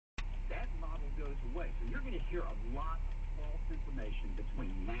way. So you're going to hear a lot of false information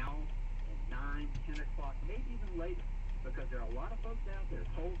between now and 9, 10 o'clock, maybe even later, because there are a lot of folks out there,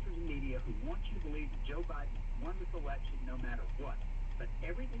 pollsters and media, who want you to believe that Joe Biden won this election no matter what. But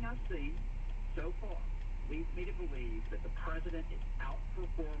everything I've seen so far leads me to believe that the president is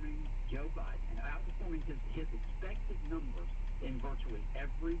outperforming Joe Biden and outperforming his expected numbers in virtually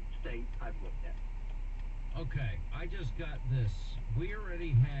every state I've looked at. Okay, I just got this. We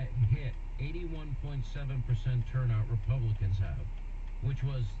already had hit 81.7% turnout, Republicans have, which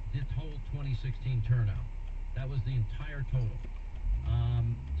was the whole 2016 turnout. That was the entire total.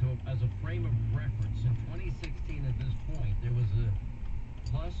 As a frame of reference, in 2016 at this point, there was a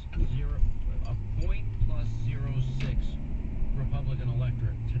point plus 0.06 Republican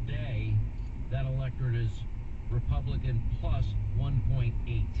electorate. Today, that electorate is Republican plus 1.8.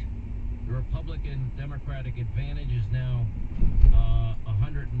 The Republican Democratic advantage is now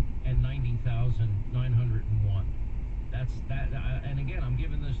 190,901. That's that. And again, I'm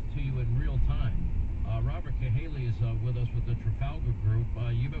giving this to you in real time. Robert Cahaley is with us with the Trafalgar Group.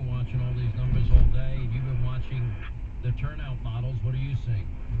 You've been watching all these numbers all day. You've been watching the turnout models. What are you seeing?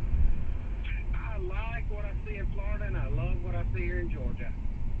 I like what I see in Florida, and I love what I see here in Georgia.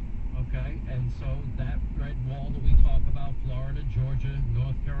 Okay, and so that red wall that we talk about, Florida, Georgia,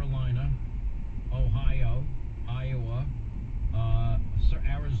 North Carolina, Ohio, Iowa,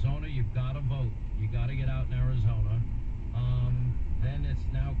 Arizona, you've got to vote. You got to get out in Arizona. Then it's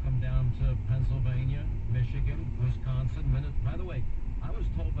now come down to Pennsylvania, Michigan, Wisconsin. By the way, I was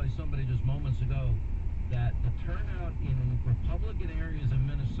told by somebody just moments ago that the turnout in Republican areas in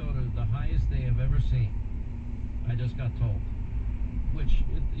Minnesota is the highest they have ever seen. I just got told. Which,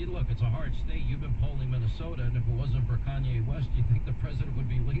 look, it's a hard state. You've been polling Minnesota, and if it wasn't for Kanye West, you think the president would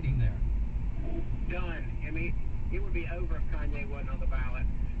be leading there? Done. I mean, it would be over if Kanye wasn't on the ballot.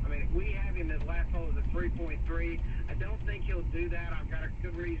 I mean, we have him, his last poll is at 3.3. I don't think he'll do that. I've got a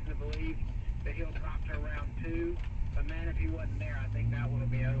good reason to believe that he'll drop to around 2. But, man, if he wasn't there, I think that one will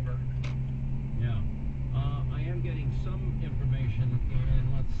be over. Yeah. I am getting some information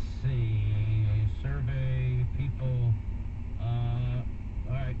in, let's see, survey, people.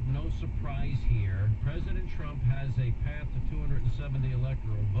 All right, no surprise here. President Trump has a path to 270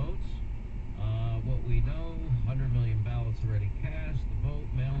 electoral votes. What we know, 100 million ballots already cast. The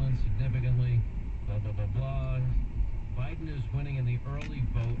vote mail-in significantly, blah, blah, blah, blah. Biden is winning in the early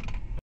vote.